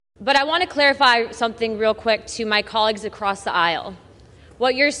But I want to clarify something real quick to my colleagues across the aisle.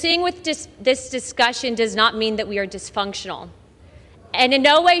 What you're seeing with this discussion does not mean that we are dysfunctional. And in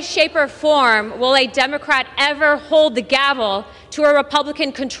no way, shape, or form will a Democrat ever hold the gavel to a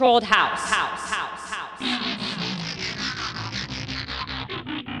Republican-controlled House.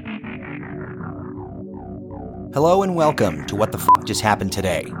 Hello and welcome to What the F*** Just Happened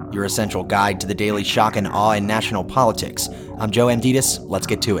Today, your essential guide to the daily shock and awe in national politics. I'm Joe Amditis. Let's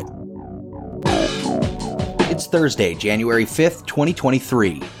get to it. It's Thursday, January 5th,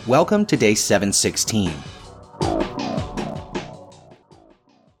 2023. Welcome to day 716.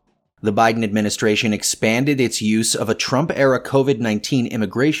 The Biden administration expanded its use of a Trump-era COVID-19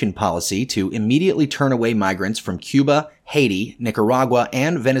 immigration policy to immediately turn away migrants from Cuba, Haiti, Nicaragua,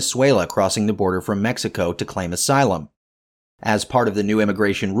 and Venezuela crossing the border from Mexico to claim asylum. As part of the new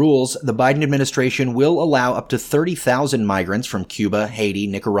immigration rules, the Biden administration will allow up to 30,000 migrants from Cuba, Haiti,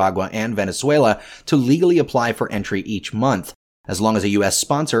 Nicaragua, and Venezuela to legally apply for entry each month, as long as a U.S.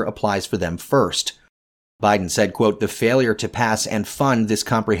 sponsor applies for them first. Biden said, quote, "The failure to pass and fund this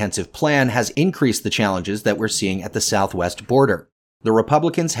comprehensive plan has increased the challenges that we're seeing at the southwest border. The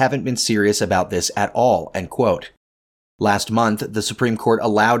Republicans haven't been serious about this at all," end quote. Last month, the Supreme Court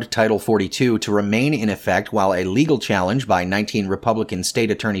allowed Title 42 to remain in effect while a legal challenge by 19 Republican state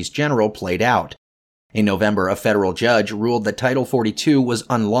attorneys general played out. In November, a federal judge ruled that Title 42 was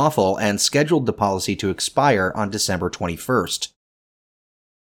unlawful and scheduled the policy to expire on December 21st.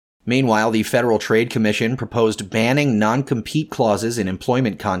 Meanwhile, the Federal Trade Commission proposed banning non-compete clauses in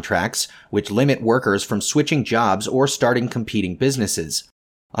employment contracts, which limit workers from switching jobs or starting competing businesses.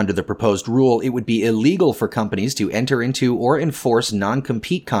 Under the proposed rule, it would be illegal for companies to enter into or enforce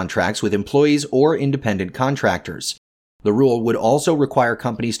non-compete contracts with employees or independent contractors. The rule would also require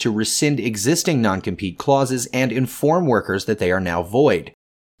companies to rescind existing non-compete clauses and inform workers that they are now void.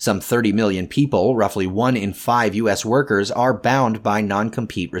 Some 30 million people, roughly 1 in 5 U.S. workers, are bound by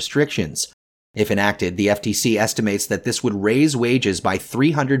non-compete restrictions. If enacted, the FTC estimates that this would raise wages by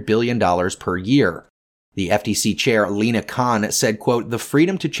 $300 billion per year. The FTC chair, Lina Khan, said, quote, "The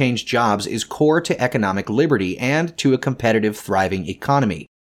freedom to change jobs is core to economic liberty and to a competitive, thriving economy.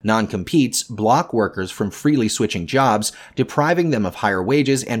 Non-competes block workers from freely switching jobs, depriving them of higher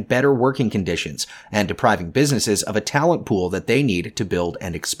wages and better working conditions, and depriving businesses of a talent pool that they need to build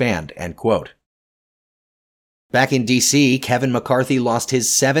and expand," end quote. Back in D.C., Kevin McCarthy lost his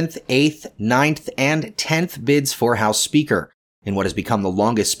 7th, 8th, 9th, and 10th bids for House Speaker. In what has become the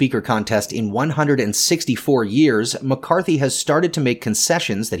longest speaker contest in 164 years, McCarthy has started to make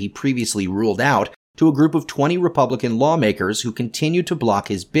concessions that he previously ruled out to a group of 20 Republican lawmakers who continue to block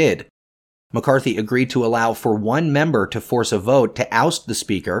his bid. McCarthy agreed to allow for one member to force a vote to oust the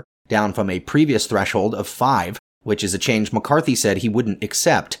speaker, down from a previous threshold of 5, which is a change McCarthy said he wouldn't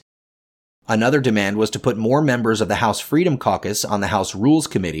accept. Another demand was to put more members of the House Freedom Caucus on the House Rules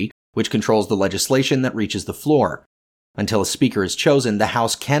Committee, which controls the legislation that reaches the floor. Until a speaker is chosen, the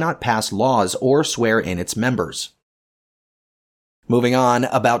House cannot pass laws or swear in its members. Moving on,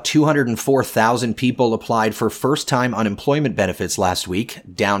 about 204,000 people applied for first-time unemployment benefits last week,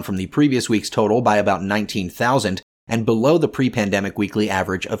 down from the previous week's total by about 19,000, and below the pre-pandemic weekly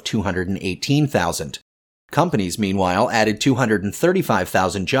average of 218,000. Companies, meanwhile, added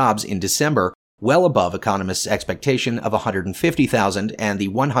 235,000 jobs in December, well above economists' expectation of 150,000 and the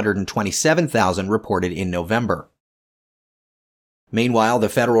 127,000 reported in November. Meanwhile, the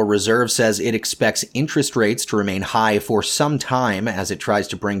Federal Reserve says it expects interest rates to remain high for some time as it tries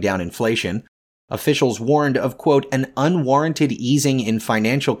to bring down inflation. Officials warned of, quote, "an unwarranted easing in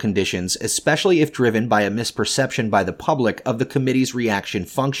financial conditions, especially if driven by a misperception by the public of the committee's reaction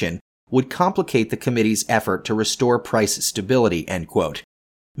function, would complicate the committee's effort to restore price stability," end quote,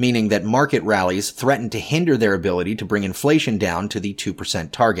 meaning that market rallies threaten to hinder their ability to bring inflation down to the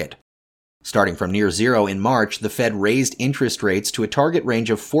 2% target. Starting from near zero in March, the Fed raised interest rates to a target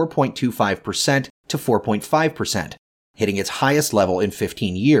range of 4.25% to 4.5%, hitting its highest level in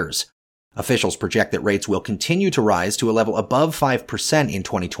 15 years. Officials project that rates will continue to rise to a level above 5% in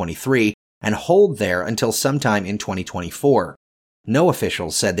 2023 and hold there until sometime in 2024. No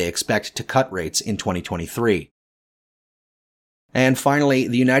officials said they expect to cut rates in 2023. And finally,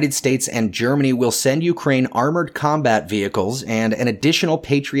 the United States and Germany will send Ukraine armored combat vehicles and an additional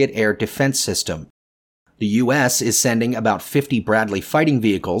Patriot air defense system. The U.S. is sending about 50 Bradley fighting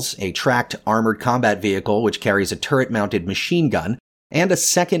vehicles, a tracked armored combat vehicle which carries a turret-mounted machine gun, and a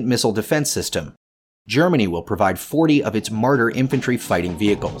second missile defense system. Germany will provide 40 of its Marder infantry fighting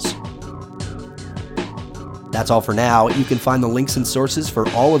vehicles. That's all for now. You can find the links and sources for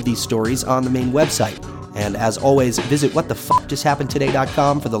all of these stories on the main website, And as always, visit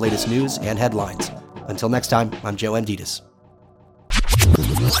whatthefuckjusthappenedtoday.com for the latest news and headlines. Until next time, I'm Joe Amditas.